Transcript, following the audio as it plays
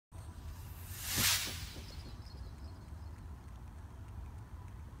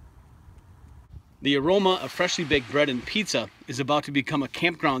The aroma of freshly baked bread and pizza is about to become a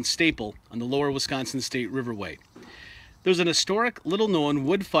campground staple on the lower Wisconsin State Riverway. There's an historic, little-known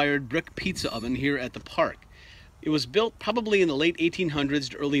wood-fired brick pizza oven here at the park. It was built probably in the late 1800s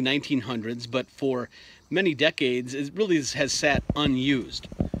to early 1900s, but for many decades it really has sat unused.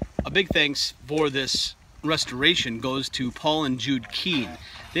 A big thanks for this restoration goes to Paul and Jude Keene.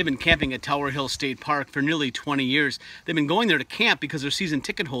 They've been camping at Tower Hill State Park for nearly 20 years. They've been going there to camp because they're season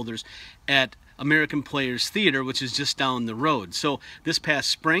ticket holders at American Players Theater, which is just down the road. So this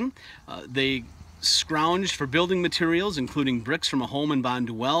past spring, they scrounged for building materials, including bricks from a home in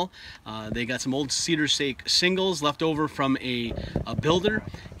Bonduelle. They got some old cedar stake shingles left over from a builder,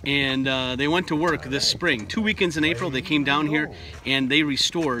 and they went to work this spring. 2 weekends in April, they came down here and they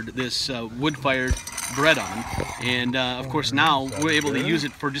restored this wood-fired bread oven. And of course now we're able to use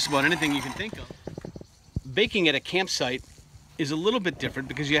it for just about anything you can think of. Baking at a campsite is a little bit different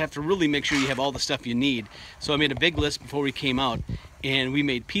because you have to really make sure you have all the stuff you need. So I made a big list before we came out, and we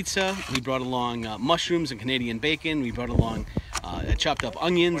made pizza. We brought along mushrooms and Canadian bacon. We brought along chopped up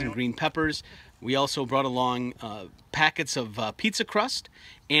onions and green peppers. We also brought along packets of pizza crust,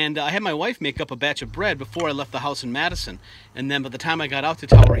 and I had my wife make up a batch of bread before I left the house in Madison. And then by the time I got out to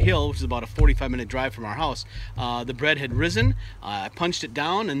Tower Hill, which is about a 45-minute drive from our house, the bread had risen. I punched it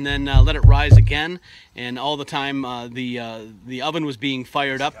down and then let it rise again. And all the time the oven was being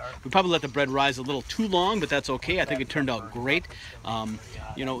fired up. We probably let the bread rise a little too long, but that's okay. I think it turned out great.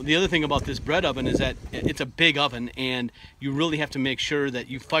 You know, the other thing about this bread oven is that it's a big oven, and you really have to make sure that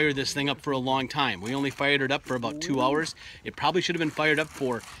you fire this thing up for a long time. We only fired it up for about 2 hours. It probably should have been fired up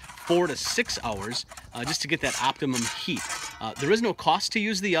for 4 to 6 hours just to get that optimum heat. There is no cost to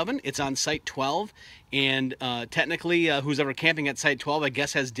use the oven. It's on Site 12, and technically who's ever camping at Site 12 I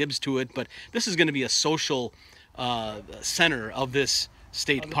guess has dibs to it, but this is going to be a social center of this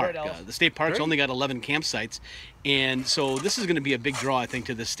state park. The state park's only got 11 campsites, and so this is going to be a big draw, I think,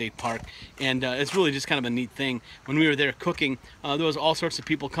 to this state park. And it's really just kind of a neat thing. When we were there cooking, there was all sorts of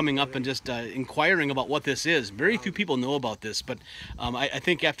people coming up and just inquiring about what this is. Very few people know about this, but I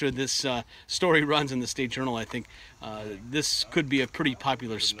think after this story runs in the State Journal, I think this could be a pretty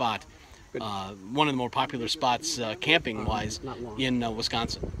popular spot. One of the more popular spots camping-wise in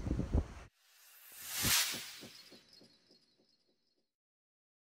Wisconsin.